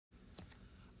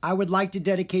I would like to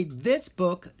dedicate this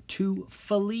book to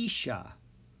Felicia.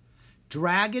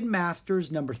 Dragon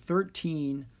Masters number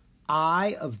 13,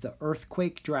 Eye of the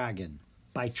Earthquake Dragon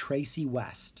by Tracey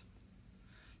West.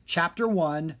 Chapter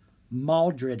 1,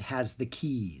 Maldred has the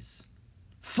keys.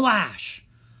 Flash!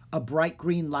 A bright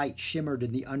green light shimmered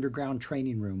in the underground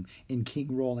training room in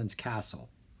King Roland's castle.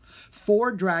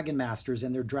 4 dragon masters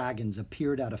and their dragons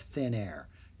appeared out of thin air.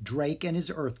 Drake and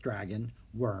his earth dragon,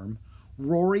 Worm,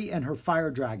 Rory and her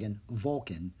fire dragon,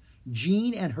 Vulcan,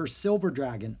 Jean and her silver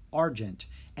dragon, Argent,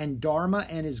 and Dharma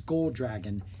and his gold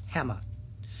dragon, Hema.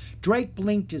 Drake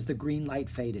blinked as the green light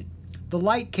faded. The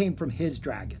light came from his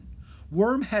dragon.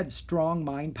 Worm had strong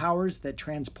mind powers that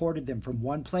transported them from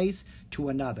one place to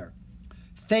another.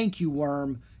 Thank you,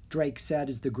 Worm, Drake said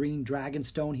as the green dragon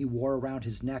stone he wore around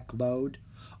his neck glowed.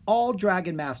 All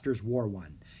dragon masters wore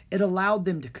one. It allowed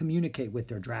them to communicate with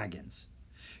their dragons.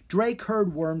 Drake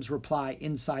heard Worm's reply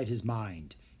inside his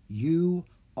mind. You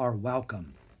are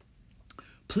welcome.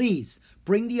 Please,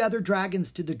 bring the other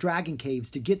dragons to the dragon caves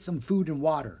to get some food and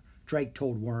water, Drake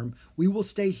told Worm. We will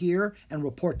stay here and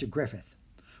report to Griffith.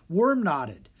 Worm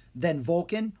nodded. Then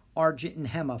Vulcan, Argent, and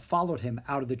Hema followed him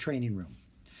out of the training room.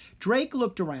 Drake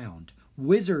looked around.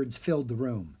 Wizards filled the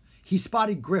room. He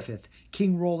spotted Griffith,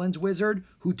 King Roland's wizard,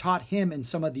 who taught him and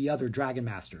some of the other dragon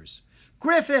masters.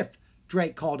 Griffith!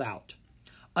 Drake called out.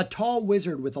 A tall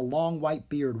wizard with a long white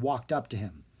beard walked up to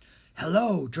him.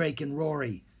 Hello, Drake and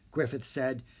Rory, Griffith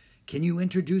said. Can you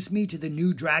introduce me to the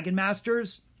new dragon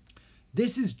masters?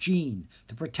 This is Jean,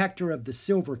 the protector of the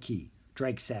silver key,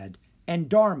 Drake said, and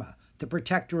Dharma, the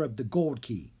protector of the gold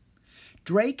key.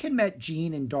 Drake had met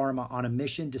Jean and Dharma on a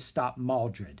mission to stop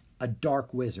Maldred, a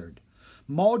dark wizard.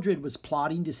 Maldred was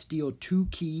plotting to steal 2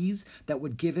 keys that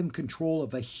would give him control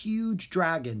of a huge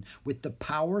dragon with the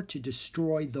power to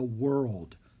destroy the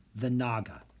world, the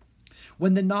Naga.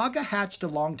 When the Naga hatched a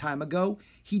long time ago,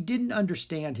 he didn't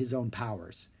understand his own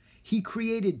powers. He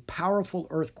created powerful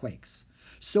earthquakes.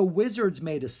 So wizards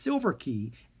made a silver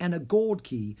key and a gold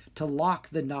key to lock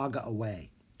the Naga away.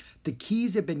 The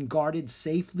keys had been guarded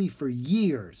safely for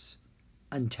years,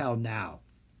 until now.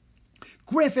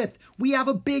 Griffith, we have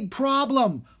a big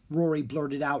problem, Rory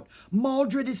blurted out.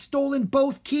 Maldred has stolen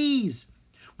both keys.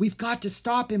 We've got to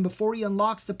stop him before he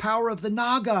unlocks the power of the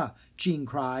Naga, Jean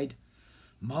cried.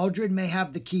 Maldred may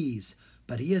have the keys,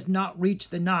 but he has not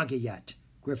reached the Naga yet,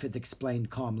 Griffith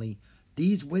explained calmly.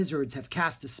 These wizards have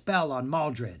cast a spell on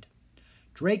Maldred.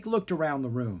 Drake looked around the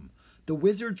room. The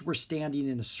wizards were standing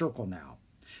in a circle now.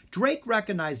 Drake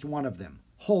recognized one of them,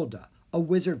 Hulda, a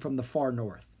wizard from the far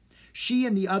north. She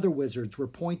and the other wizards were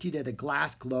pointing at a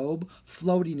glass globe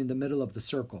floating in the middle of the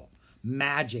circle.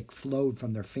 Magic flowed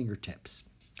from their fingertips.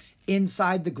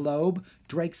 Inside the globe,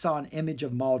 Drake saw an image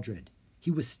of Maldred. He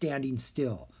was standing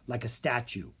still, like a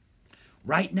statue.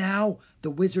 Right now,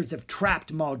 the wizards have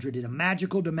trapped Maldred in a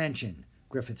magical dimension,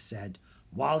 Griffith said.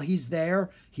 While he's there,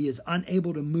 he is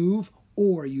unable to move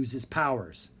or use his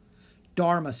powers.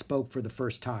 Dharma spoke for the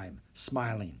first time,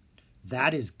 smiling.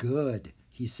 That is good,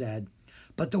 he said.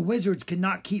 But the wizards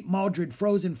cannot keep Maldred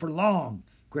frozen for long,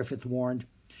 Griffith warned.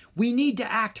 We need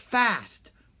to act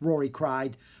fast, Rory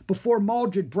cried, before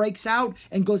Maldred breaks out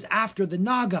and goes after the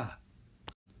Naga.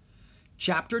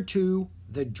 Chapter 2,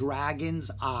 The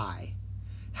Dragon's Eye.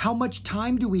 How much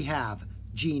time do we have?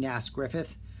 Jean asked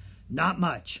Griffith. Not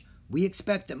much. We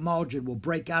expect that Maldred will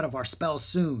break out of our spell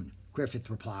soon, Griffith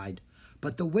replied.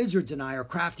 But the wizards and I are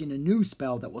crafting a new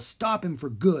spell that will stop him for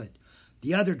good.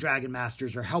 The other dragon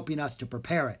masters are helping us to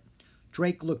prepare it.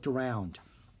 Drake looked around.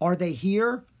 Are they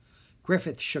here?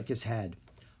 Griffith shook his head.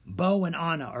 Bo and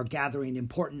Anna are gathering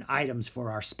important items for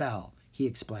our spell, he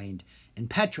explained, and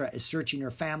Petra is searching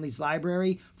her family's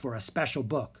library for a special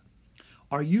book.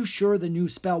 Are you sure the new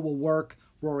spell will work?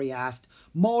 Rory asked.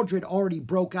 Maldred already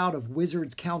broke out of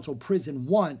Wizards' Council prison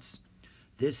once.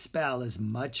 This spell is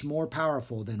much more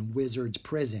powerful than Wizard's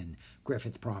prison,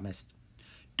 Griffith promised.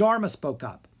 Dharma spoke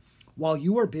up. While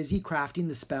you are busy crafting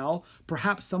the spell,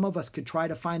 perhaps some of us could try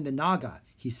to find the Naga,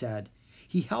 he said.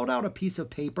 He held out a piece of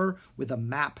paper with a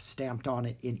map stamped on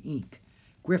it in ink.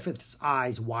 Griffith's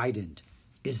eyes widened.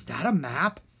 Is that a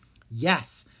map?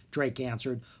 Yes, Drake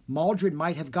answered. Maldred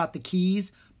might have got the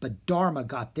keys, but Dharma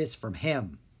got this from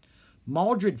him.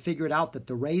 Maldred figured out that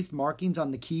the raised markings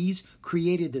on the keys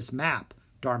created this map,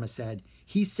 Dharma said.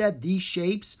 He said these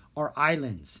shapes are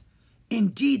islands.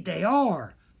 Indeed they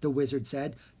are, the wizard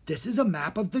said. This is a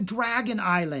map of the Dragon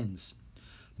Islands.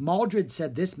 Maldred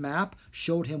said this map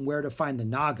showed him where to find the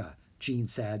Naga, Jean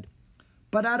said.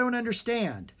 But I don't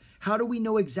understand. How do we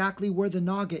know exactly where the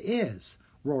Naga is?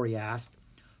 Rory asked.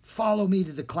 Follow me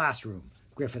to the classroom,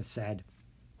 Griffith said.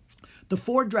 The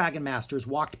four Dragon Masters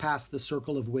walked past the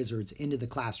circle of wizards into the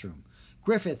classroom.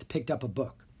 Griffith picked up a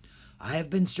book. "I have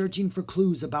been searching for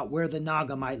clues about where the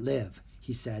Naga might live,"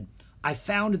 he said. "I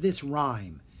found this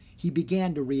rhyme." He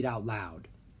began to read out loud.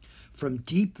 "From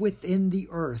deep within the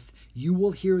earth you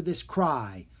will hear this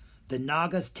cry. The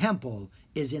Naga's temple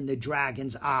is in the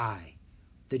dragon's eye."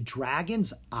 "The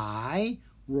dragon's eye?"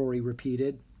 Rory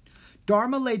repeated.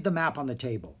 Dharma laid the map on the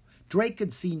table. Drake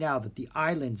could see now that the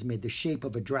islands made the shape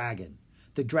of a dragon.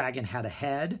 The dragon had a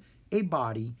head, a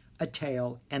body, a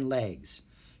tail, and legs.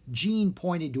 Jean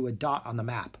pointed to a dot on the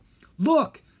map.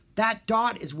 "Look! That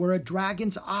dot is where a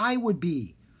dragon's eye would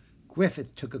be."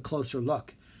 Griffith took a closer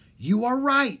look. "You are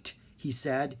right," he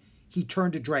said. He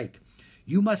turned to Drake.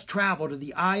 "You must travel to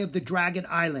the Eye of the Dragon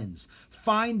Islands.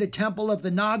 Find the Temple of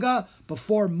the Naga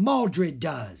before Maldred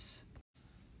does."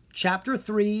 Chapter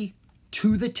 3,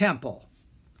 To the Temple.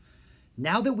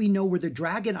 "Now that we know where the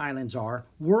Dragon Islands are,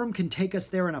 Worm can take us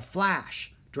there in a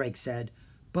flash," Drake said.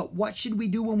 "But what should we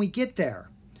do when we get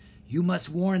there?" "You must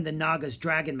warn the Naga's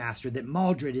Dragon Master that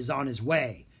Maldred is on his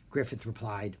way," Griffith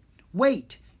replied.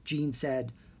 "Wait," Jean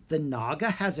said. "The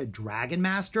Naga has a Dragon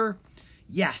Master?"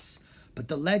 "Yes, but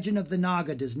the legend of the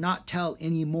Naga does not tell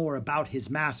any more about his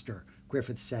master,"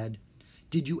 Griffith said.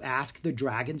 "Did you ask the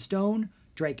Dragonstone?"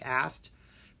 Drake asked.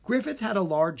 Griffith had a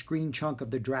large green chunk of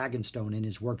the Dragonstone in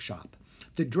his workshop.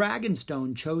 The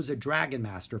Dragonstone chose a Dragon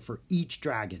Master for each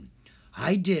dragon.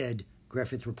 "I did,"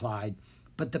 Griffith replied,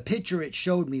 "but the picture it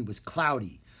showed me was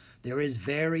cloudy. There is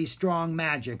very strong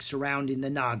magic surrounding the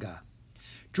Naga."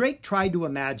 Drake tried to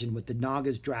imagine what the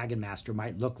Naga's Dragon Master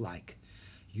might look like.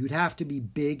 "You'd have to be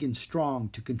big and strong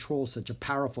to control such a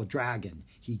powerful dragon,"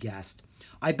 he guessed.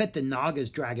 "I bet the Naga's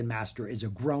Dragon Master is a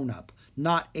grown-up,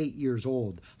 not 8 years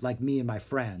old, like me and my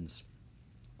friends."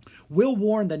 "We'll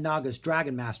warn the Naga's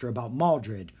Dragon Master about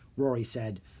Maldred," Rory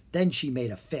said. Then she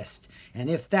made a fist. "And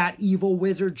if that evil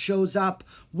wizard shows up,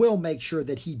 we'll make sure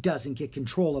that he doesn't get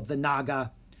control of the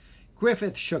Naga."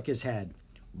 Griffith shook his head.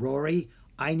 "Rory,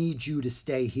 I need you to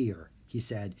stay here," he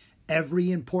said.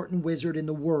 "Every important wizard in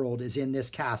the world is in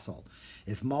this castle.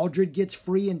 If Maldred gets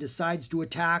free and decides to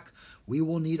attack, we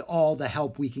will need all the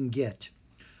help we can get."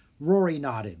 Rory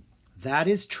nodded. "That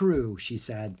is true," she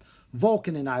said.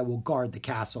 "Vulcan and I will guard the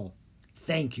castle."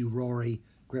 "Thank you, Rory,"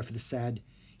 Griffith said.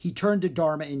 He turned to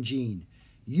Dharma and Jean.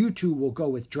 "You two will go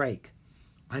with Drake."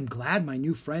 "I'm glad my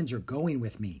new friends are going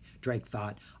with me," Drake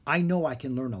thought. "I know I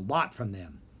can learn a lot from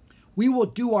them." "We will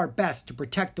do our best to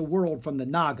protect the world from the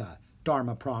Naga,"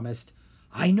 Dharma promised.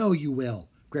 "I know you will,"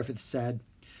 Griffith said.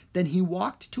 Then he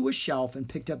walked to a shelf and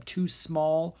picked up 2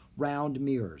 small, round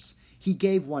mirrors. He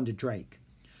gave one to Drake.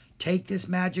 "Take this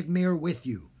magic mirror with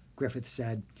you," Griffith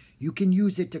said. "You can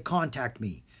use it to contact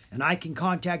me, and I can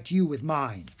contact you with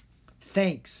mine."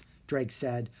 "Thanks," Drake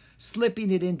said, slipping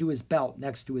it into his belt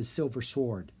next to his silver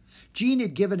sword. Jean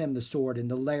had given him the sword in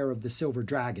the lair of the silver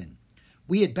dragon.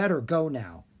 "We had better go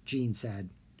now," Jean said.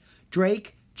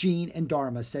 Drake, Jean, and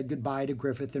Dharma said goodbye to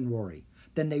Griffith and Rory.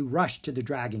 Then they rushed to the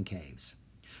dragon caves.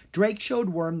 Drake showed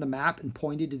Worm the map and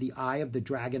pointed to the Eye of the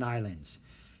Dragon Islands.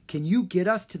 "Can you get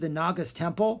us to the Naga's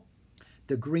temple?"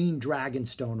 The green dragon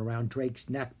stone around Drake's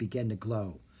neck began to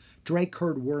glow. Drake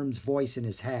heard Worm's voice in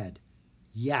his head.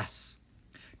 "Yes."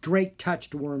 Drake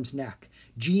touched Worm's neck.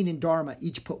 Jean and Dharma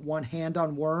each put one hand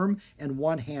on Worm and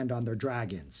one hand on their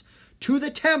dragons. "To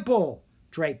the temple!"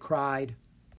 Drake cried.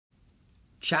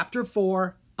 Chapter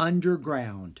 4,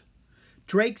 Underground.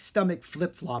 Drake's stomach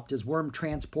flip-flopped as Worm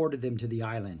transported them to the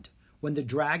island. When the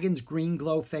dragon's green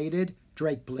glow faded,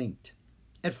 Drake blinked.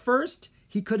 At first,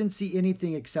 he couldn't see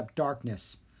anything except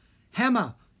darkness.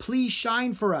 "Hema, please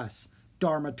shine for us,"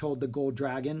 Dharma told the gold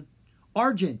dragon.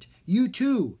 "Argent, you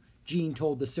too," Jean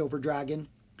told the silver dragon.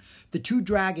 The 2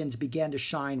 dragons began to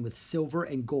shine with silver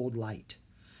and gold light.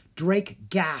 Drake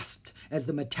gasped as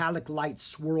the metallic lights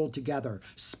swirled together,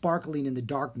 sparkling in the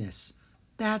darkness.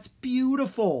 "That's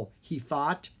beautiful," he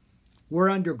thought. "We're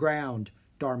underground,"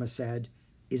 Dharma said.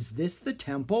 "Is this the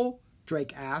temple?"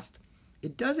 Drake asked.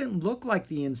 "It doesn't look like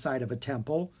the inside of a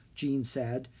temple," Jean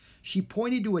said. She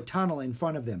pointed to a tunnel in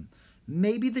front of them.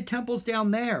 "Maybe the temple's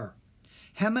down there."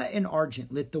 Hema and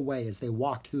Argent lit the way as they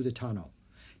walked through the tunnel.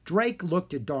 Drake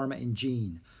looked at Dharma and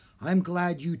Jean. "I'm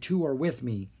glad you two are with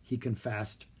me," he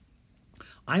confessed.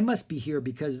 "I must be here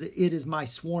because it is my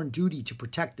sworn duty to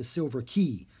protect the Silver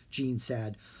Key," Jean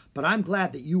said. "But I'm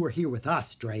glad that you are here with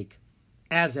us, Drake."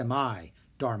 "As am I,"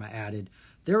 Dharma added.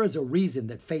 "There is a reason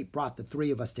that fate brought the 3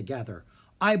 of us together.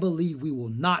 I believe we will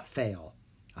not fail."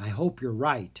 "I hope you're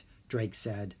right," Drake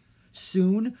said.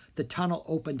 Soon, the tunnel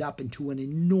opened up into an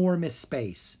enormous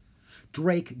space.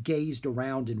 Drake gazed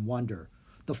around in wonder.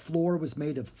 The floor was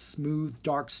made of smooth,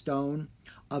 dark stone.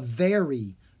 A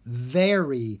very,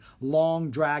 very long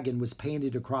dragon was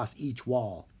painted across each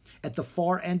wall. At the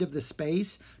far end of the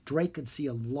space, Drake could see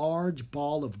a large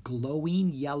ball of glowing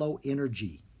yellow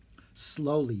energy.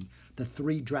 Slowly, the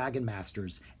three dragon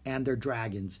masters and their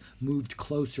dragons moved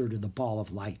closer to the ball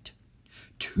of light.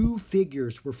 Two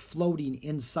figures were floating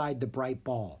inside the bright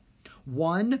ball.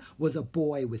 One was a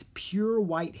boy with pure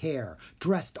white hair,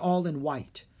 dressed all in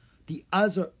white. The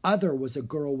other was a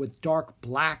girl with dark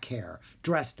black hair,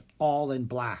 dressed all in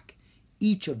black.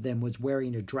 Each of them was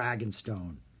wearing a dragon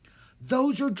stone.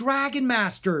 "Those are dragon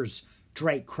masters!"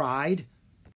 Drake cried.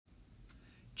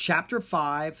 Chapter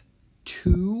 5,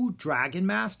 Two Dragon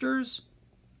Masters?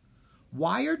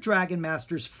 Why are dragon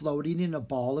masters floating in a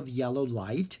ball of yellow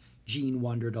light? Jean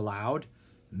wondered aloud.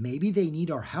 Maybe they need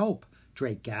our help,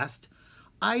 Drake guessed.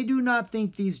 I do not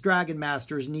think these dragon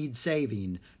masters need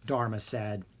saving, Dharma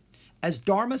said. As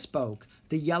Dharma spoke,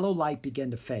 the yellow light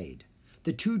began to fade.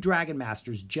 The two dragon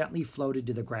masters gently floated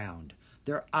to the ground.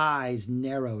 Their eyes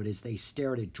narrowed as they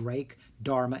stared at Drake,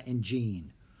 Dharma, and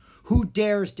Jean. Who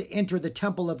dares to enter the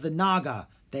temple of the Naga?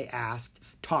 They asked,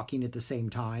 talking at the same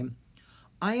time.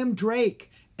 I am Drake,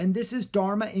 and this is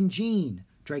Dharma and Jean,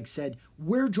 Drake said.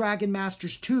 We're dragon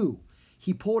masters too.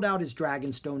 He pulled out his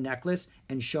dragonstone necklace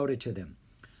and showed it to them.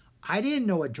 I didn't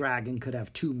know a dragon could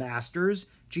have two masters,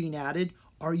 Jean added.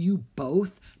 Are you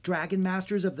both dragon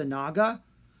masters of the Naga?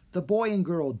 The boy and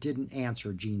girl didn't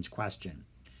answer Jean's question.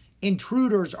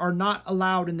 Intruders are not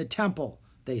allowed in the temple,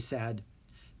 they said.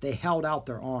 They held out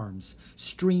their arms.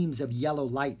 Streams of yellow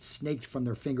light snaked from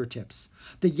their fingertips.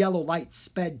 The yellow light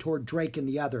sped toward Drake and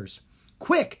the others.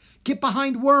 Quick, get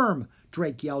behind Worm,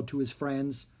 Drake yelled to his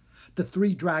friends. The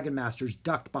three dragon masters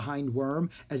ducked behind Worm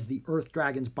as the earth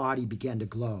dragon's body began to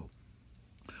glow.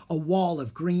 A wall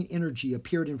of green energy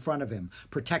appeared in front of him,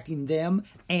 protecting them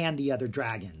and the other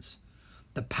dragons.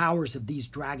 The powers of these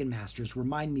dragon masters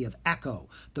remind me of Echo,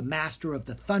 the master of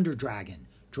the thunder dragon,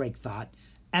 Drake thought.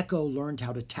 Echo learned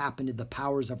how to tap into the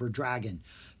powers of her dragon.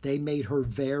 They made her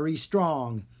very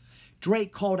strong.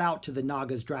 Drake called out to the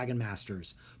Naga's dragon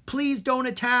masters. Please don't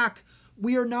attack.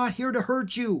 We are not here to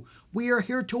hurt you. We are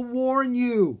here to warn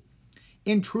you.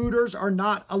 Intruders are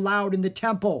not allowed in the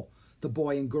temple, the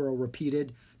boy and girl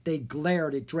repeated. They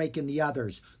glared at Drake and the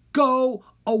others. Go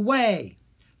away!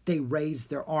 They raised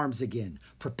their arms again,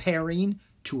 preparing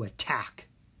to attack.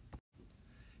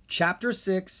 Chapter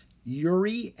 6,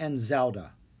 Yuri and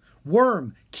Zelda.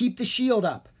 Worm, keep the shield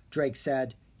up, Drake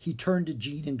said. He turned to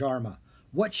Jean and Dharma.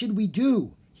 What should we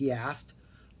do? He asked.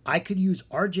 I could use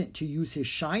Argent to use his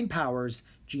shine powers,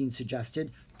 Jean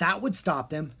suggested. That would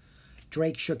stop them.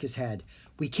 Drake shook his head.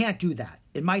 We can't do that.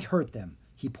 It might hurt them,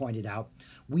 he pointed out.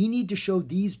 We need to show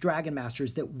these dragon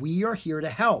masters that we are here to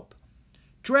help.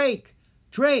 Drake!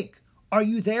 Drake! Are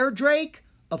you there, Drake?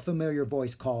 A familiar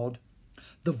voice called.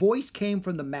 The voice came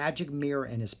from the magic mirror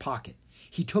in his pocket.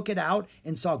 He took it out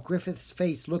and saw Griffith's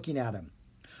face looking at him.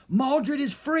 Maldred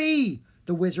is free,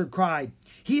 the wizard cried.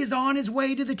 He is on his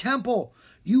way to the temple.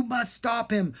 You must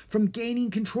stop him from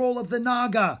gaining control of the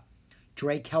Naga.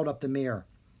 Drake held up the mirror.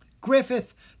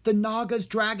 Griffith, the Naga's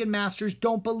dragon masters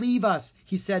don't believe us,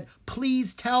 he said.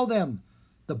 Please tell them.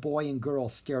 The boy and girl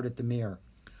stared at the mirror.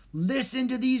 Listen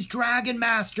to these dragon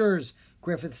masters,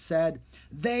 Griffith said.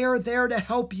 They are there to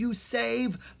help you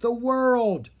save the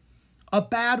world. A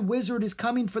bad wizard is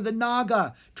coming for the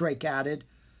Naga, Drake added.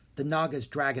 The Naga's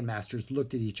dragon masters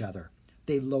looked at each other.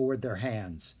 They lowered their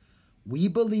hands. We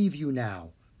believe you now,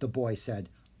 the boy said.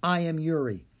 I am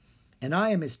Yuri. And I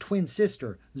am his twin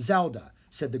sister, Zelda,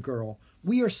 said the girl.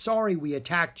 We are sorry we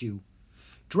attacked you.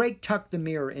 Drake tucked the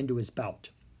mirror into his belt.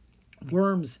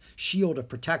 Worm's shield of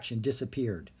protection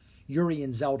disappeared. Yuri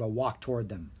and Zelda walked toward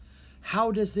them.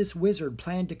 How does this wizard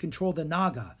plan to control the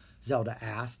Naga? Zelda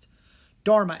asked.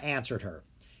 Dharma answered her.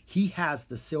 He has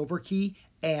the silver key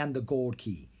and the gold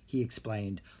key, he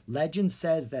explained. Legend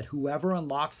says that whoever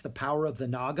unlocks the power of the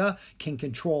Naga can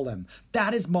control him.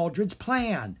 That is Maldred's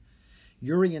plan.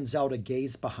 Yuri and Zelda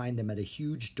gazed behind them at a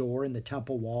huge door in the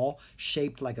temple wall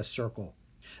shaped like a circle.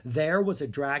 There was a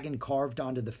dragon carved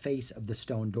onto the face of the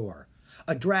stone door.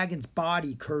 A dragon's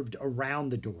body curved around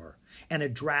the door, and a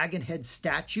dragon head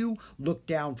statue looked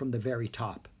down from the very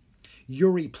top.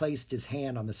 Yuri placed his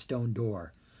hand on the stone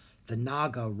door. The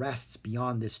Naga rests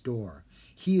beyond this door.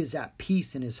 He is at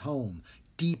peace in his home,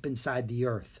 deep inside the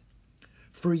earth.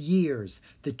 For years,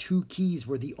 the two keys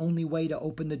were the only way to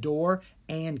open the door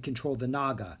and control the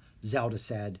Naga, Zelda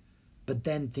said. But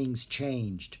then things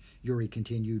changed, Yuri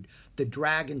continued. The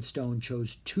Dragonstone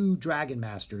chose two dragon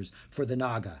masters for the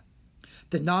Naga.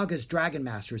 The Naga's dragon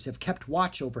masters have kept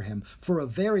watch over him for a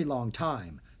very long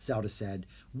time, Zelda said.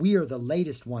 We are the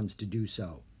latest ones to do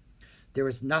so. There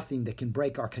is nothing that can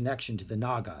break our connection to the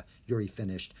Naga, Yuri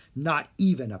finished, not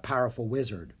even a powerful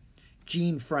wizard.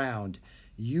 Jean frowned.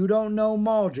 You don't know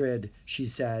Maldred, she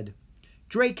said.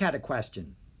 Drake had a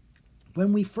question.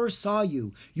 When we first saw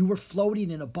you, you were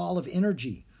floating in a ball of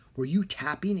energy. Were you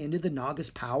tapping into the Naga's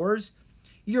powers?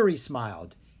 Yuri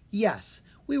smiled. Yes,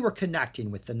 we were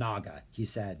connecting with the Naga, he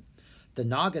said. The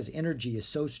Naga's energy is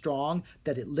so strong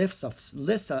that it lifts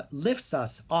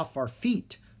us off our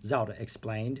feet, Zelda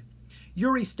explained.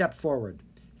 Yuri stepped forward.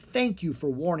 Thank you for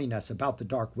warning us about the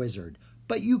Dark Wizard,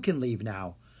 but you can leave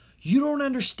now. You don't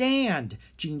understand,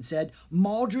 Jean said.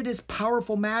 Maldred is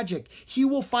powerful magic. He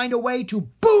will find a way to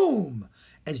boom!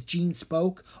 As Jean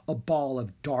spoke, a ball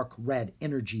of dark red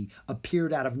energy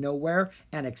appeared out of nowhere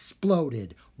and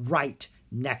exploded right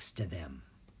next to them.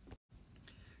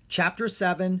 Chapter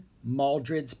 7,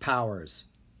 Maldred's Powers.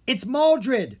 It's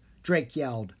Maldred! Drake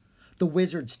yelled. The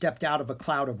wizard stepped out of a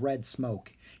cloud of red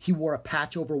smoke. He wore a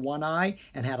patch over one eye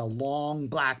and had a long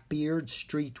black beard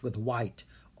streaked with white.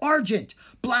 Argent,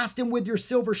 blast him with your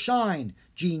silver shine,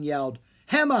 Jean yelled.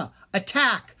 Hema,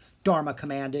 attack, Dharma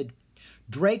commanded.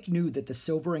 Drake knew that the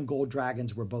silver and gold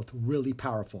dragons were both really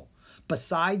powerful.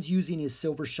 Besides using his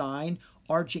silver shine,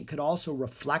 Argent could also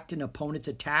reflect an opponent's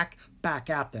attack back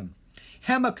at them.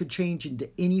 Hema could change into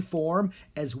any form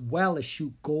as well as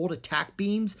shoot gold attack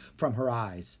beams from her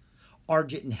eyes.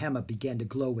 Argent and Hema began to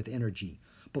glow with energy.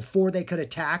 Before they could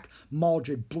attack,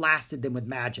 Maldred blasted them with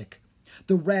magic.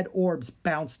 The red orbs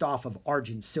bounced off of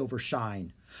Argent's silver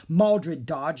shine. Maldred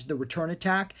dodged the return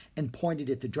attack and pointed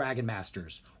at the Dragon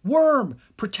Masters. Worm,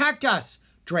 protect us!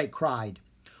 Drake cried.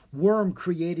 Worm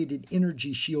created an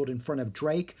energy shield in front of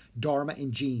Drake, Dharma,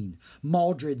 and Jean.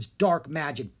 Maldred's dark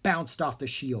magic bounced off the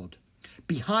shield.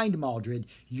 Behind Maldred,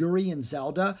 Yuri and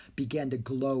Zelda began to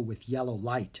glow with yellow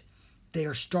light. They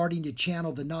are starting to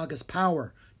channel the Naga's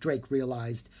power, Drake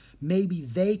realized. Maybe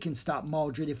they can stop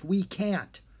Maldred if we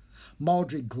can't.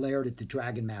 Maldred glared at the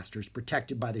Dragon Masters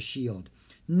protected by the shield.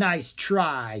 Nice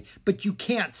try, but you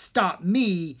can't stop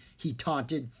me, he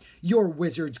taunted. Your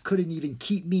wizards couldn't even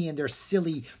keep me in their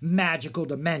silly magical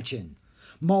dimension.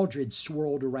 Maldred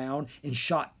swirled around and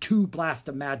shot 2 blasts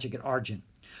of magic at Argent.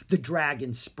 The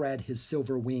dragon spread his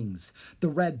silver wings. The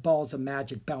red balls of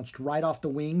magic bounced right off the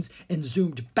wings and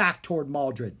zoomed back toward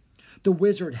Maldred. The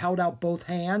wizard held out both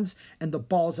hands, and the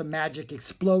balls of magic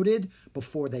exploded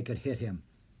before they could hit him.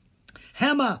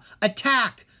 Hema,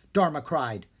 attack! Dharma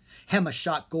cried. Hema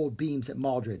shot gold beams at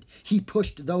Maldred. He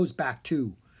pushed those back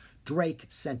too. Drake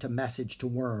sent a message to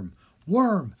Worm.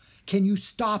 Worm, can you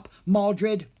stop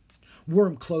Maldred?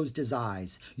 Worm closed his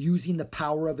eyes. Using the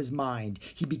power of his mind,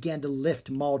 he began to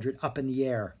lift Maldred up in the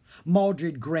air.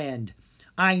 Maldred grinned.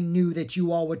 I knew that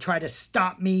you all would try to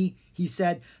stop me, he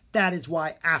said. That is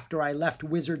why after I left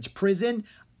Wizard's prison,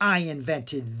 I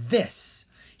invented this.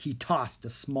 He tossed a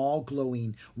small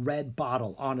glowing red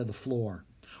bottle onto the floor.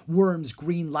 Worm's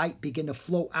green light began to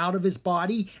flow out of his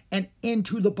body and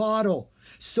into the bottle.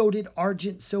 So did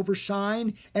Argent's silver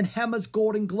shine and Hema's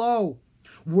golden glow.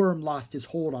 Worm lost his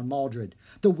hold on Maldred.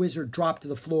 The wizard dropped to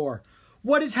the floor.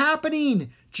 What is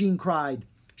happening? Jean cried.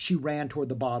 She ran toward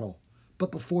the bottle.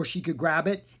 But before she could grab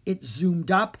it, it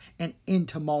zoomed up and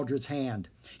into Maldred's hand.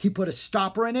 He put a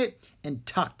stopper in it and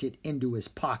tucked it into his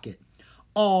pocket.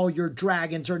 All your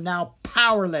dragons are now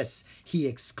powerless, he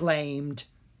exclaimed.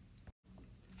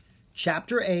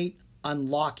 Chapter 8,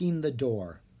 Unlocking the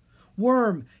Door.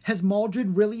 Worm, has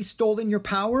Maldred really stolen your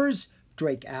powers?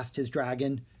 Drake asked his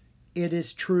dragon. It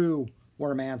is true,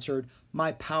 Worm answered.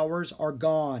 My powers are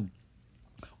gone.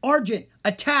 Argent,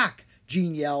 attack!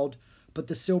 Jean yelled. But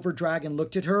the silver dragon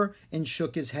looked at her and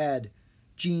shook his head.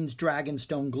 Jean's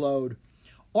dragonstone glowed.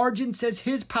 Argent says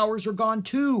his powers are gone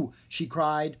too, she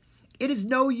cried. It is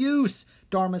no use,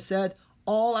 Dharma said.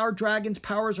 All our dragon's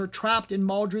powers are trapped in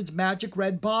Maldred's magic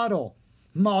red bottle.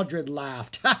 Maldred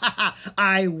laughed.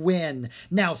 I win.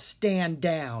 Now stand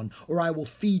down, or I will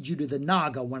feed you to the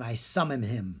Naga when I summon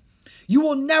him. You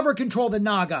will never control the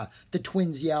Naga, the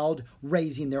twins yelled,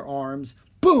 raising their arms.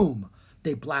 Boom!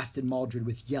 They blasted Maldred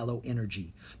with yellow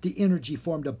energy. The energy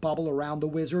formed a bubble around the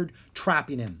wizard,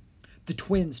 trapping him. The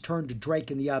twins turned to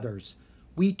Drake and the others.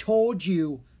 We told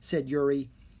you, said Yuri.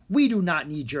 We do not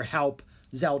need your help,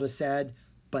 Zelda said.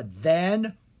 But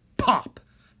then, pop!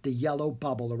 The yellow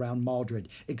bubble around Maldred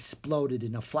exploded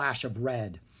in a flash of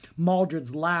red.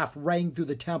 Maldred's laugh rang through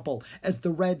the temple as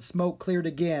the red smoke cleared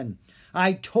again.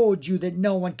 I told you that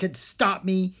no one could stop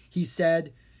me, he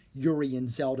said. Yuri and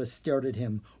Zelda stared at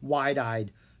him,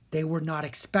 wide-eyed. They were not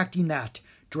expecting that,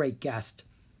 Drake guessed.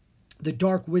 The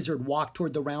dark wizard walked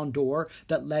toward the round door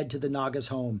that led to the Naga's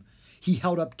home. He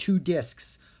held up 2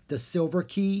 discs, the silver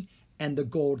key and the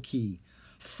gold key.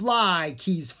 "Fly,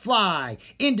 keys, fly,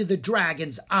 into the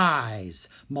dragon's eyes,"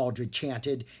 Maldred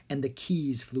chanted, and the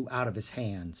keys flew out of his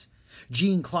hands.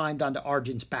 Jean climbed onto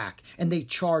Argent's back, and they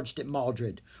charged at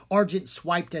Maldred. Argent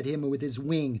swiped at him with his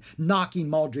wing, knocking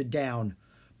Maldred down.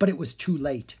 But it was too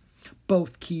late.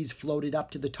 Both keys floated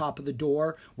up to the top of the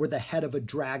door, where the head of a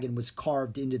dragon was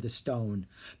carved into the stone.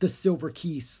 The silver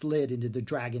key slid into the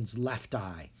dragon's left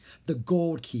eye. The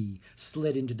gold key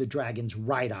slid into the dragon's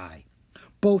right eye.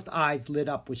 Both eyes lit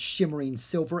up with shimmering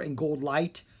silver and gold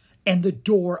light, and the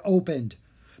door opened.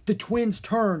 The twins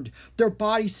turned, their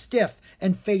bodies stiff,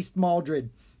 and faced Maldred.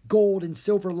 Gold and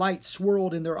silver light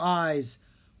swirled in their eyes.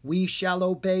 "We shall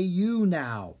obey you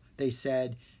now," they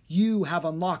said. "You have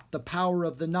unlocked the power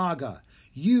of the Naga.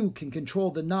 You can control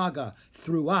the Naga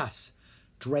through us."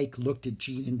 Drake looked at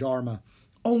Jean and Dharma.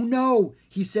 "Oh no,"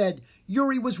 he said.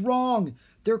 "Yuri was wrong.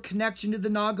 Their connection to the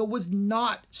Naga was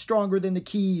not stronger than the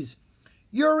keys."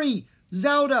 "Yuri!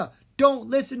 Zelda! Don't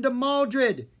listen to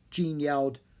Maldred!" Jean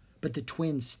yelled. But the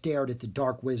twins stared at the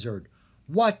dark wizard.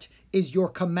 "What is your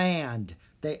command?"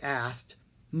 they asked.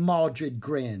 Maldred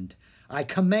grinned. "I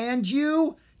command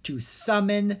you to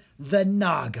summon the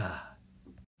Naga."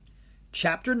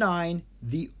 Chapter 9,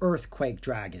 The Earthquake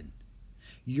Dragon.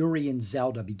 Yuri and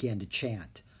Zelda began to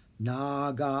chant,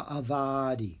 "Naga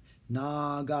Avadi,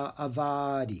 Naga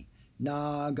Avadi,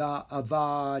 Naga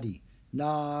Avadi,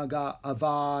 Naga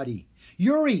Avadi."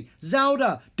 "Yuri!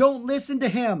 Zelda! Don't listen to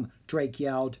him!" Drake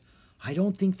yelled. "I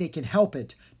don't think they can help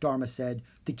it," Dharma said.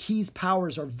 "The key's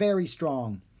powers are very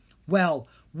strong." "Well,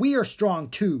 we are strong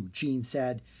too," Jean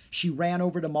said. She ran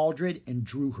over to Maldred and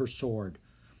drew her sword.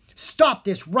 "Stop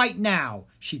this right now!"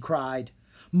 she cried.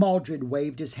 Maldred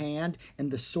waved his hand,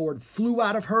 and the sword flew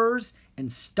out of hers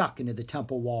and stuck into the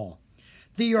temple wall.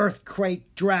 "The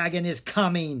earthquake dragon is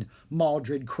coming,"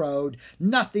 Maldred crowed.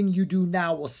 "Nothing you do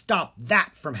now will stop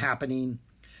that from happening."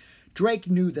 Drake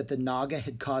knew that the Naga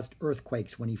had caused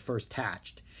earthquakes when he first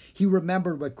hatched. He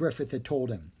remembered what Griffith had told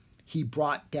him. He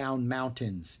brought down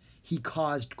mountains. He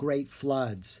caused great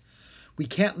floods. "We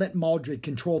can't let Maldred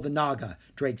control the Naga,"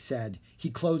 Drake said. He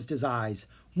closed his eyes.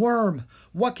 "Worm,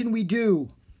 what can we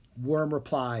do?" Worm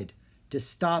replied, "To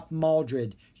stop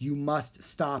Maldred, you must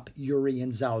stop Yuri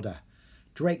and Zelda."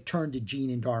 Drake turned to Jean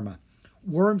and Dharma.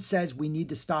 "Worm says we need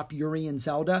to stop Yuri and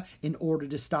Zelda in order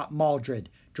to stop Maldred,"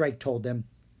 Drake told them.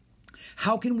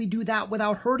 "How can we do that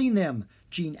without hurting them?"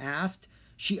 Jean asked.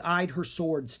 She eyed her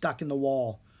sword stuck in the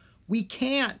wall. "We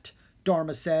can't,"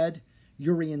 Dharma said.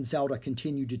 Yuri and Zelda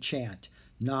continued to chant,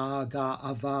 "Naga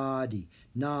Avadi,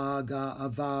 Naga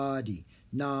Avadi,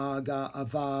 Naga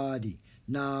Avadi,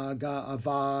 Naga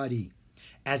Avadi."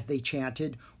 As they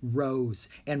chanted, rows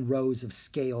and rows of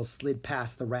scales slid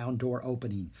past the round door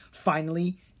opening.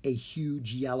 Finally, a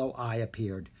huge yellow eye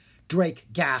appeared. Drake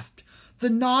gasped. "The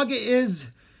Naga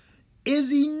is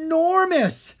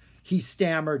enormous," he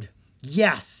stammered.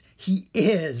 "Yes, he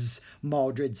is,"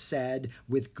 Maldred said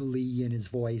with glee in his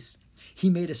voice.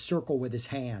 He made a circle with his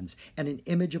hands, and an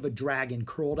image of a dragon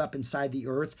curled up inside the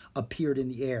earth appeared in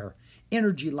the air.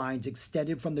 Energy lines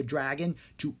extended from the dragon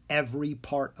to every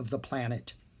part of the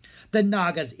planet. "The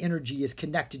Naga's energy is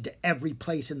connected to every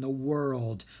place in the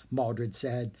world," Maldred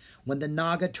said. "When the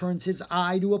Naga turns his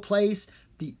eye to a place,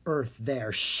 the earth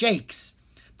there shakes."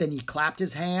 Then he clapped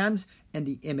his hands, and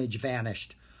the image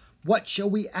vanished. "What shall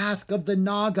we ask of the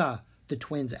Naga?" the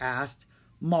twins asked.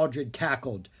 Maldred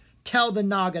cackled. "Tell the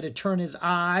Naga to turn his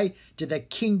eye to the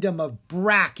kingdom of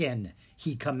Bracken,"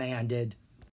 he commanded.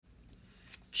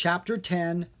 Chapter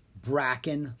 10,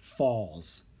 Bracken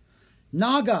Falls.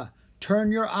 "Naga,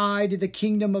 turn your eye to the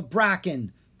kingdom of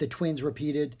Bracken," the twins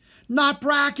repeated. "Not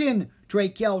Bracken!"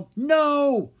 Drake yelled.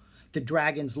 "No!" The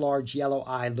dragon's large yellow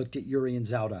eye looked at Yuri and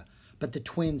Zelda, but the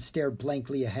twins stared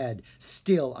blankly ahead,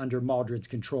 still under Maldred's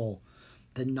control.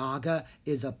 "The Naga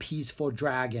is a peaceful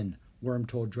dragon," Worm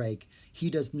told Drake. "He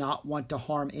does not want to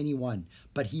harm anyone,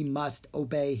 but he must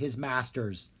obey his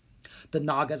masters." The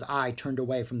Naga's eye turned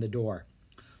away from the door.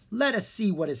 "Let us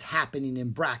see what is happening in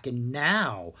Bracken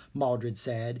now," Maldred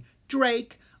said.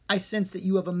 "Drake, I sense that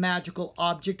you have a magical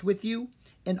object with you,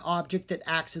 an object that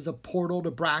acts as a portal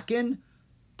to Bracken."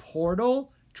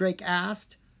 "Portal?" Drake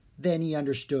asked. Then he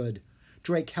understood.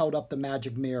 Drake held up the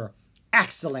magic mirror.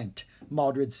 "Excellent,"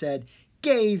 Maldred said.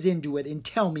 "Gaze into it and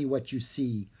tell me what you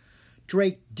see."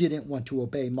 Drake didn't want to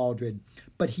obey Maldred,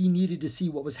 but he needed to see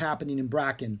what was happening in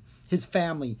Bracken. His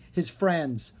family, his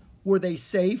friends, were they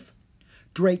safe?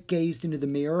 Drake gazed into the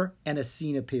mirror, and a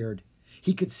scene appeared.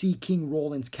 He could see King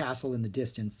Roland's castle in the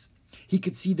distance. He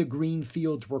could see the green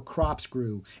fields where crops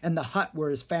grew and the hut where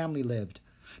his family lived.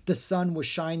 The sun was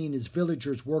shining as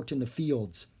villagers worked in the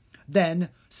fields. Then,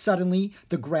 suddenly,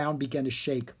 the ground began to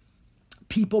shake.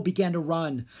 People began to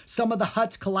run. Some of the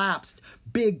huts collapsed.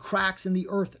 Big cracks in the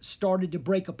earth started to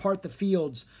break apart the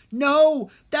fields. "No,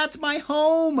 that's my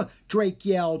home!" Drake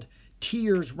yelled.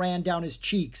 Tears ran down his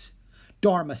cheeks.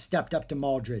 Dharma stepped up to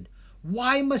Maldred.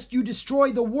 "Why must you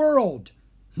destroy the world?"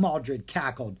 Maldred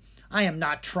cackled. "I am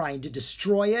not trying to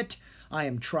destroy it. I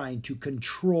am trying to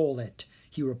control it,"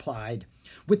 he replied.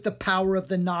 "With the power of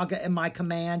the Naga at my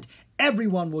command,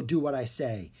 everyone will do what I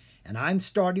say. And I'm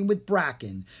starting with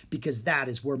Bracken because that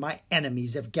is where my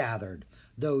enemies have gathered.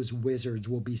 Those wizards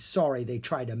will be sorry they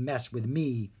tried to mess with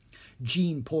me."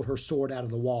 Jean pulled her sword out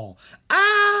of the wall.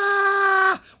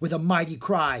 "Ah!" With a mighty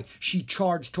cry, she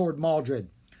charged toward Maldred.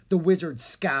 The wizard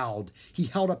scowled. He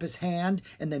held up his hand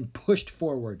and then pushed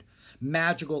forward.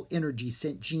 Magical energy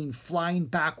sent Jean flying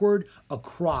backward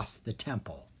across the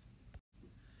temple.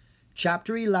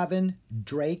 Chapter 11,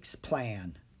 Drake's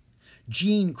Plan.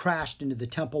 Jean crashed into the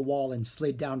temple wall and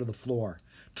slid down to the floor.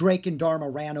 Drake and Dharma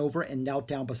ran over and knelt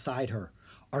down beside her.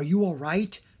 "Are you all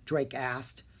right?" Drake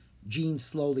asked. Jean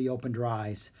slowly opened her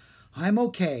eyes. "I'm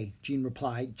okay," Jean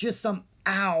replied. "Just some,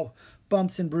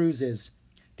 bumps and bruises."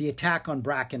 The attack on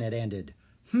Bracken had ended.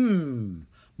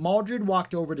 Maldred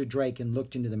walked over to Drake and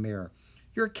looked into the mirror.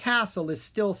 "Your castle is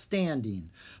still standing.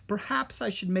 Perhaps I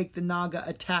should make the Naga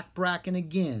attack Bracken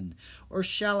again, or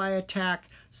shall I attack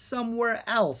somewhere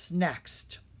else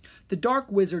next?" The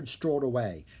dark wizard strolled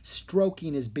away,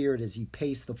 stroking his beard as he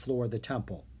paced the floor of the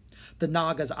temple. The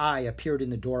Naga's eye appeared in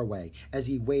the doorway as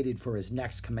he waited for his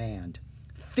next command.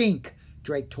 "Think,"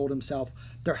 Drake told himself.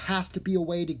 "There has to be a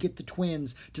way to get the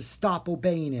twins to stop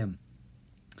obeying him."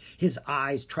 His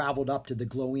eyes traveled up to the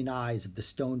glowing eyes of the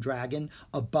stone dragon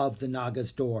above the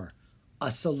Naga's door.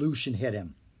 A solution hit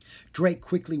him. Drake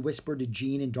quickly whispered to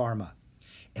Jean and Dharma.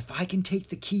 "If I can take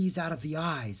the keys out of the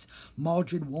eyes,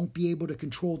 Maldred won't be able to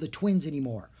control the twins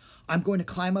anymore. I'm going to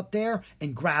climb up there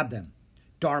and grab them."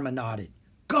 Dharma nodded.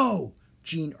 "Go!"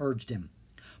 Jean urged him.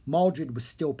 Maldred was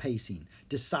still pacing,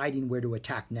 deciding where to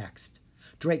attack next.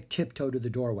 Drake tiptoed to the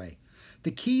doorway.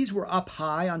 The keys were up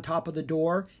high on top of the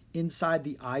door, inside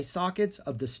the eye sockets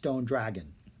of the stone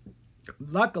dragon.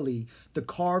 Luckily, the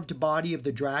carved body of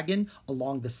the dragon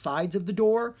along the sides of the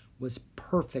door was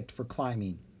perfect for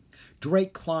climbing.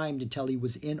 Drake climbed until he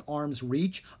was in arm's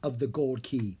reach of the gold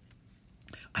key.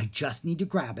 "I just need to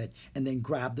grab it and then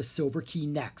grab the silver key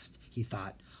next," he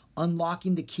thought.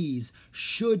 Unlocking the keys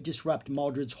should disrupt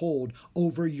Maldred's hold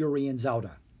over Yuri and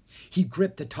Zelda. He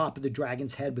gripped the top of the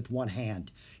dragon's head with one hand.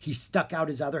 He stuck out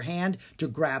his other hand to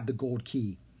grab the gold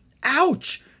key.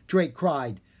 "Ouch!" Drake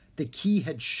cried. The key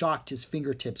had shocked his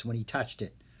fingertips when he touched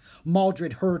it.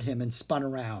 Maldred heard him and spun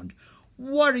around.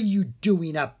 "What are you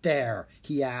doing up there?"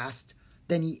 he asked.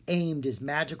 Then he aimed his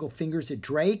magical fingers at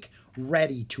Drake,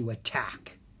 ready to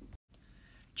attack.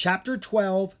 Chapter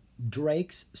 12,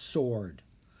 Drake's Sword.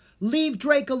 "Leave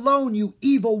Drake alone, you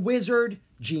evil wizard!"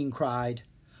 Jean cried.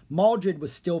 Maldred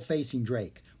was still facing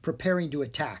Drake, preparing to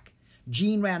attack.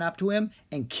 Jean ran up to him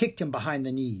and kicked him behind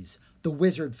the knees. The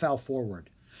wizard fell forward.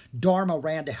 Dharma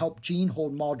ran to help Jean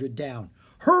hold Maldred down.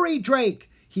 "Hurry, Drake!"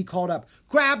 he called up.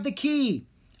 "Grab the key!"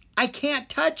 "I can't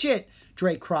touch it!"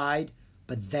 Drake cried.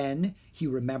 But then he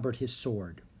remembered his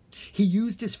sword. He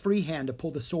used his free hand to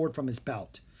pull the sword from his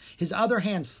belt. His other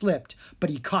hand slipped, but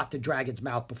he caught the dragon's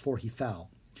mouth before he fell.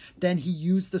 Then he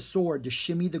used the sword to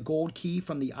shimmy the gold key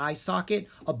from the eye socket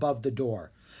above the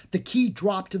door. The key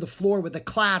dropped to the floor with a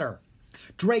clatter.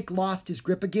 Drake lost his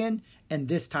grip again, and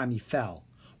this time he fell.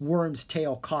 Worm's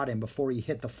tail caught him before he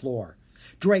hit the floor.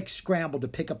 Drake scrambled to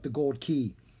pick up the gold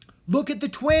key. "Look at the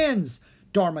twins!"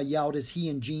 Dharma yelled as he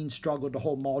and Jean struggled to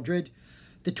hold Maldred.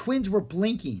 The twins were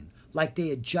blinking like they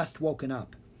had just woken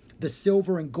up. The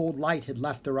silver and gold light had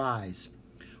left their eyes.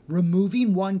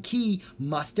 Removing one key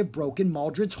must have broken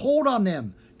Maldred's hold on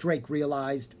them, Drake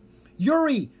realized.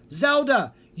 "Yuri,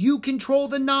 Zelda, you control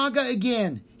the Naga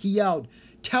again," he yelled.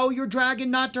 "Tell your dragon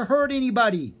not to hurt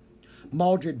anybody."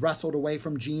 Maldred wrestled away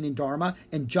from Jean and Dharma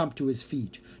and jumped to his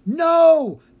feet.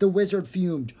 "No!" the wizard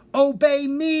fumed. "Obey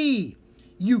me!"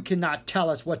 "You cannot tell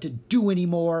us what to do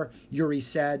anymore," Yuri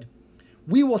said.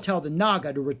 "We will tell the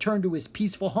Naga to return to his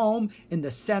peaceful home in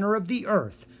the center of the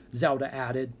earth," Zelda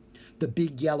added. The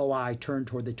big yellow eye turned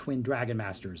toward the twin dragon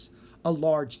masters. A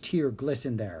large tear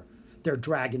glistened there. Their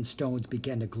dragon stones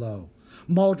began to glow.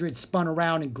 Maldred spun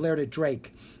around and glared at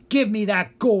Drake. "Give me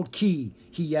that gold key,"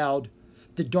 he yelled.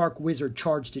 The dark wizard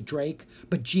charged at Drake,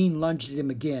 but Jean lunged at him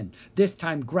again, this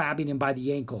time grabbing him by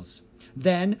the ankles.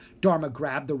 Then Dharma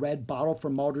grabbed the red bottle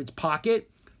from Maldred's pocket.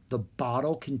 the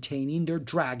bottle containing their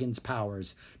dragon's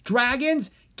powers.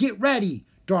 "Dragons, get ready!"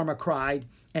 Dharma cried,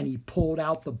 and he pulled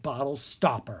out the bottle's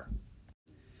stopper.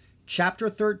 Chapter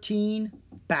 13,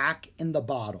 Back in the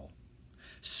Bottle.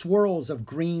 Swirls of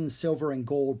green, silver, and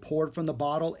gold poured from the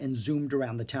bottle and zoomed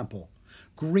around the temple.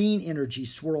 Green energy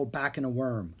swirled back into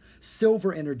Worm.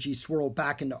 Silver energy swirled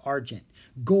back into Argent.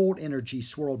 Gold energy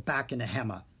swirled back into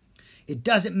Hema. "It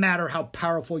doesn't matter how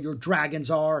powerful your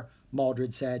dragons are,"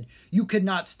 Maldred said. "You could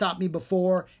not stop me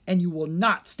before, and you will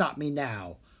not stop me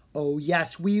now." "Oh,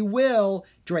 yes, we will,"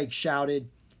 Drake shouted.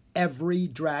 Every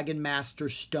Dragon Master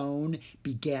stone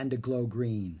began to glow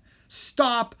green.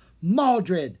 "Stop,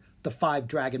 Maldred!" the 5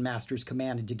 Dragon Masters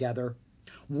commanded together.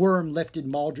 Worm lifted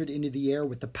Maldred into the air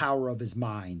with the power of his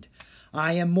mind.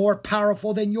 "I am more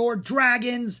powerful than your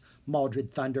dragons,"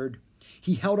 Maldred thundered.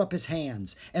 He held up his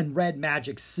hands, and red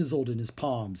magic sizzled in his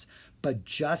palms. But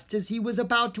just as he was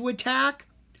about to attack,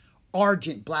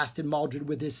 Argent blasted Maldred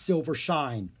with his silver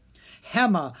shine.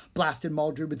 Hema blasted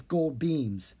Maldred with gold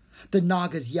beams. The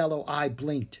Naga's yellow eye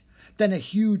blinked. Then a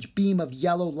huge beam of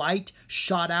yellow light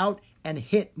shot out and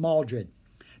hit Maldred.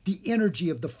 The energy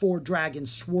of the 4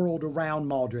 dragons swirled around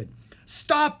Maldred.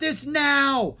 "Stop this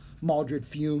now!" Maldred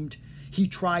fumed. He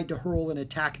tried to hurl an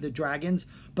attack at the dragons,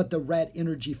 but the red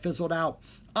energy fizzled out.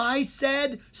 "I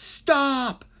said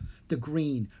stop!" The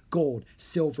green, gold,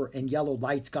 silver, and yellow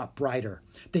lights got brighter.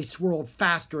 They swirled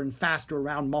faster and faster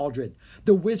around Maldred.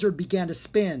 The wizard began to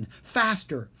spin,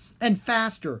 faster and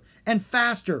faster and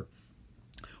faster.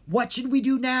 "What should we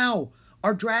do now?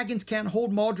 Our dragons can't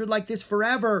hold Maldred like this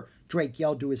forever," Drake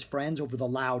yelled to his friends over the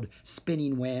loud,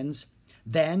 spinning winds.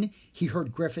 Then he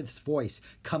heard Griffith's voice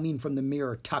coming from the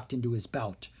mirror tucked into his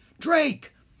belt.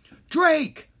 "Drake!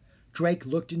 Drake!" Drake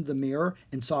looked into the mirror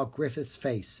and saw Griffith's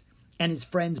face, and his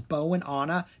friends Bo and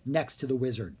Anna next to the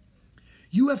wizard.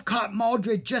 "You have caught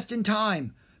Maldred just in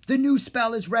time. The new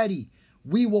spell is ready.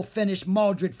 We will finish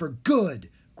Maldred for good,"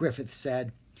 Griffith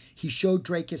said. He showed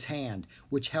Drake his hand,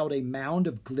 which held a mound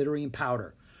of glittering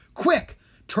powder. "Quick!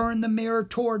 Turn the mirror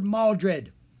toward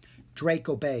Maldred." Drake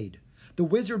obeyed. The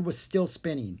wizard was still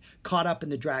spinning, caught up in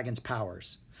the dragon's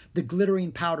powers. The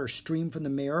glittering powder streamed from the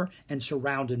mirror and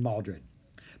surrounded Maldred.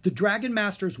 The Dragon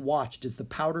Masters watched as the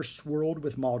powder swirled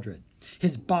with Maldred.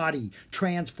 His body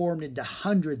transformed into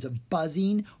hundreds of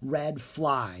buzzing red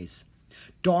flies.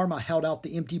 Dharma held out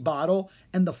the empty bottle,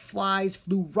 and the flies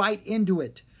flew right into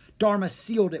it. Dharma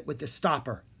sealed it with the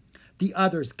stopper. The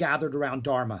others gathered around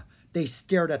Dharma. They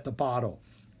stared at the bottle.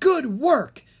 "Good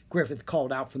work!" Griffith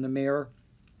called out from the mirror.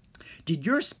 "Did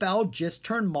your spell just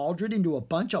turn Maldred into a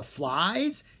bunch of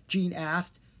flies?" Jean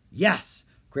asked. "Yes,"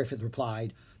 Griffith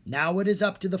replied. "Now it is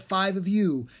up to the 5 of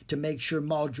you to make sure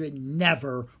Maldred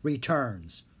never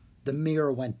returns." The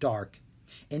mirror went dark.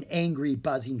 An angry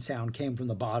buzzing sound came from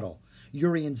the bottle.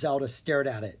 Yuri and Zelda stared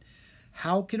at it.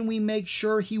 "How can we make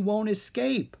sure he won't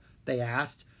escape?" they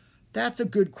asked. "That's a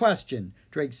good question,"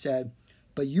 Drake said.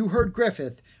 "But you heard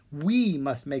Griffith. We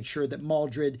must make sure that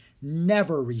Maldred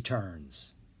never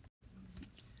returns."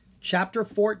 Chapter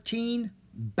 14,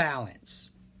 Balance.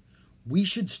 "We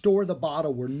should store the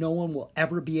bottle where no one will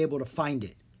ever be able to find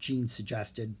it," Jean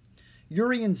suggested.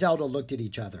 Yuri and Zelda looked at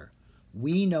each other.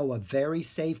 "We know a very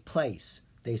safe place,"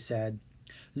 they said.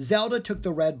 Zelda took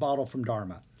the red bottle from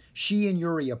Dharma. She and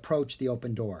Yuri approached the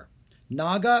open door.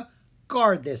 "Naga,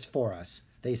 guard this for us,"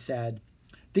 they said.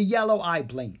 The yellow eye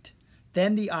blinked.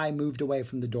 Then the eye moved away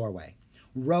from the doorway.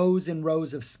 Rows and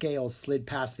rows of scales slid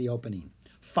past the opening.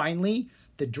 Finally,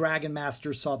 the Dragon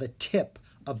Master saw the tip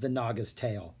of the Naga's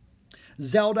tail.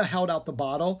 Zelda held out the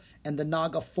bottle, and the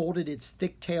Naga folded its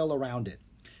thick tail around it.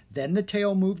 Then the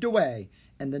tail moved away,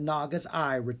 and the Naga's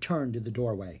eye returned to the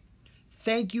doorway.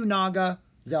 "Thank you, Naga,"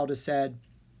 Zelda said.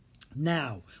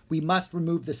 "Now, we must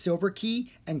remove the silver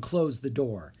key and close the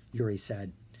door," Yuri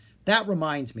said. "That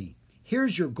reminds me.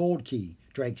 Here's your gold key,"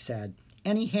 Drake said,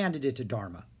 and he handed it to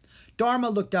Dharma. Dharma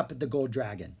looked up at the gold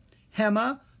dragon.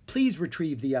 "Hema, please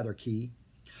retrieve the other key."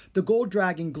 The gold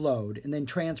dragon glowed and then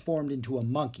transformed into a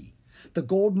monkey. The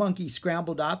gold monkey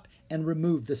scrambled up and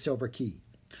removed the silver key.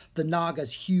 The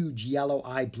Naga's huge yellow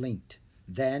eye blinked.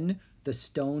 Then the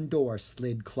stone door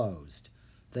slid closed.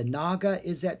 "The Naga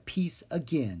is at peace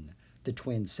again," the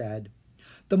twins said.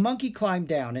 The monkey climbed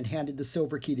down and handed the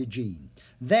silver key to Jean.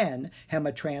 Then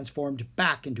Hema transformed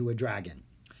back into a dragon.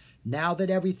 "Now that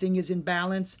everything is in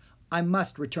balance, I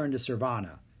must return to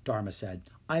Sirvana," Dharma said.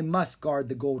 "I must guard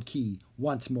the gold key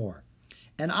once more.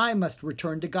 And I must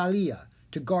return to Galia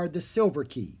to guard the silver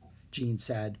key," Jean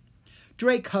said.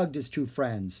 Drake hugged his 2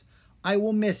 friends. "I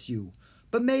will miss you,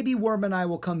 but maybe Worm and I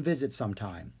will come visit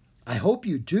sometime." "I hope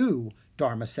you do,"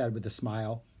 Dharma said with a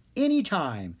smile.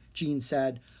 "Anytime," Jean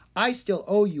said. I still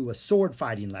owe you a sword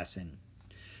fighting lesson."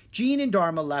 Jean and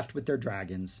Dharma left with their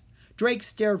dragons. Drake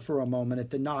stared for a moment at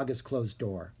the Naga's closed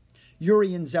door.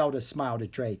 Yuri and Zelda smiled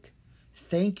at Drake.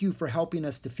 "Thank you for helping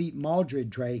us defeat Maldred,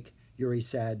 Drake," Yuri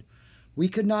said. "We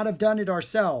could not have done it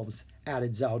ourselves,"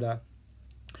 added Zelda.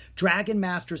 "Dragon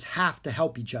masters have to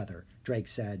help each other," Drake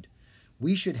said.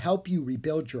 "We should help you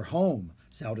rebuild your home,"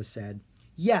 Zelda said.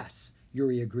 "Yes,"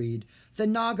 Yuri agreed. "The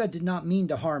Naga did not mean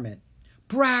to harm it."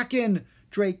 "Bracken!"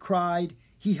 Drake cried.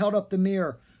 He held up the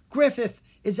mirror. "Griffith,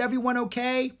 is everyone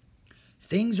okay?"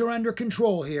 "Things are under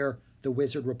control here," the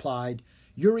wizard replied.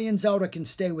 "Yuri and Zelda can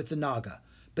stay with the Naga,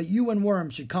 but you and Worm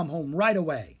should come home right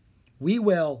away." "We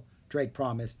will," Drake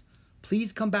promised.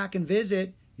 "Please come back and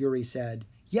visit," Yuri said.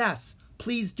 "Yes,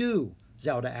 please do,"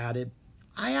 Zelda added.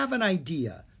 "I have an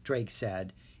idea," Drake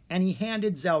said, and he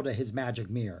handed Zelda his magic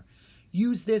mirror.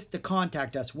 "Use this to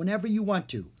contact us whenever you want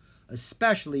to,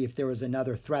 especially if there is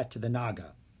another threat to the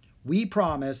Naga." "We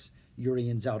promise," Yuri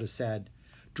and Zelda said.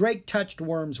 Drake touched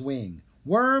Worm's wing.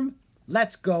 "Worm,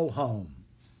 let's go home."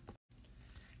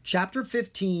 Chapter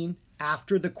 15,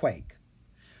 After the Quake.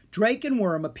 Drake and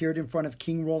Worm appeared in front of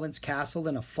King Roland's castle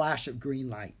in a flash of green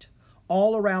light.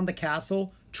 All around the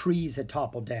castle, trees had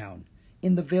toppled down.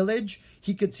 In the village,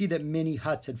 he could see that many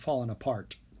huts had fallen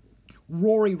apart.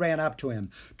 Rory ran up to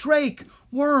him. "Drake!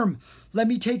 Worm! Let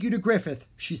me take you to Griffith,"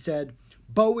 she said.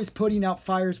 "Bo is putting out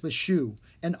fires with Shu,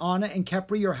 and Anna and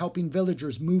Kepri are helping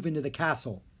villagers move into the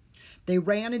castle." They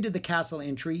ran into the castle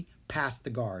entry, past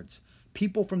the guards.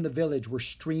 People from the village were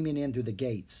streaming in through the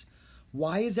gates.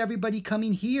 "Why is everybody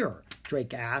coming here?"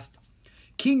 Drake asked.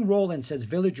 "King Roland says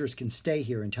villagers can stay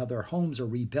here until their homes are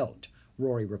rebuilt,"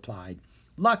 Rory replied.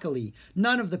 "Luckily,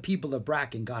 none of the people of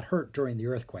Bracken got hurt during the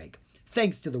earthquake,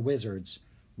 thanks to the wizards."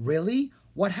 "Really?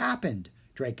 What happened?"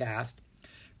 Drake asked.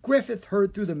 "Griffith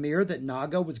heard through the mirror that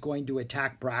Naga was going to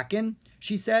attack Bracken,"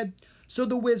 she said, "so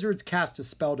the wizards cast a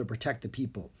spell to protect the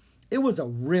people. It was a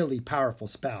really powerful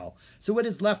spell, so it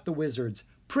has left the wizards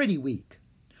pretty weak."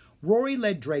 Rory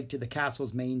led Drake to the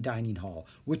castle's main dining hall,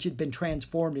 which had been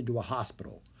transformed into a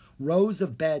hospital. Rows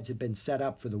of beds had been set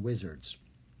up for the wizards.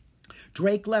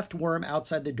 Drake left Worm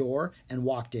outside the door and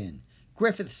walked in.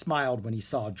 Griffith smiled when he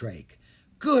saw Drake.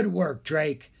 "Good work,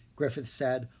 Drake," Griffith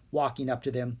said, walking up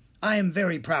to them. "I am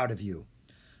very proud of you."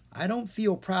 "I don't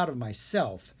feel proud of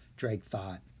myself," Drake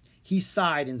thought. He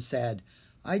sighed and said,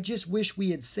 "I just wish we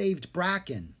had saved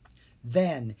Bracken."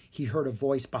 Then he heard a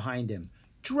voice behind him.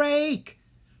 "Drake!"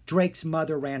 Drake's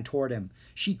mother ran toward him.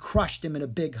 She crushed him in a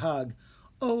big hug.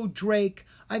 "Oh, Drake,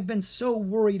 I've been so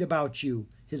worried about you,"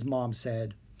 his mom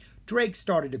said. Drake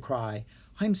started to cry.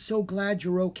 "I'm so glad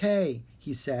you're okay,"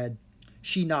 he said.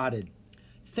 She nodded.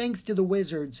 "Thanks to the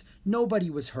wizards, nobody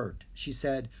was hurt," she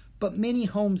said, "but many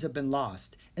homes have been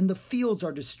lost, and the fields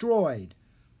are destroyed."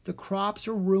 "The crops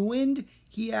are ruined?"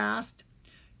 he asked.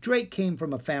 Drake came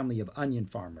from a family of onion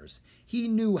farmers. He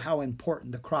knew how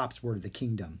important the crops were to the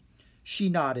kingdom. She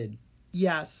nodded.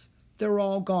 "Yes, they're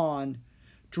all gone."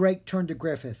 Drake turned to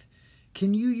Griffith.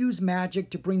 "Can you use magic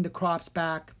to bring the crops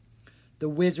back?" The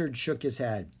wizard shook his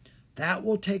head. "That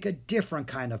will take a different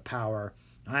kind of power,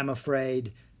 I'm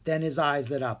afraid." Then his eyes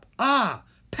lit up. "Ah,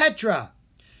 Petra!"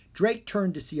 Drake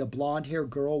turned to see a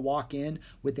blonde-haired girl walk in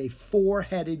with a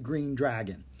 4-headed green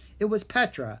dragon. It was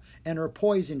Petra and her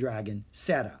poison dragon,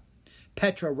 Seta.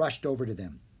 Petra rushed over to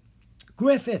them.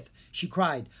 "Griffith," she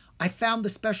cried, "I found the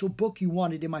special book you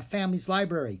wanted in my family's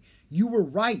library. You were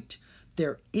right.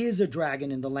 There is a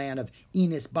dragon in the land of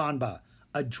Enis Banba,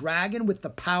 a dragon with the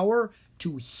power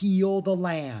to heal the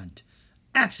land."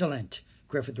 "Excellent,"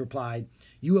 Griffith replied.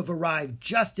 "You have arrived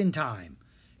just in time."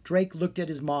 Drake looked at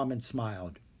his mom and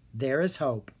smiled. There is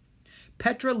hope.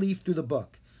 Petra leafed through the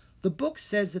book. The book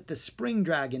says that the spring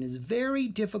dragon is very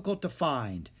difficult to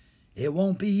find. "It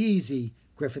won't be easy,"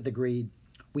 Griffith agreed.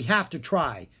 "We have to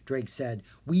try," Drake said.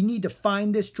 "We need to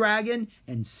find this dragon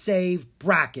and save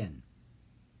Bracken."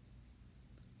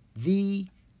 The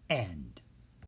end.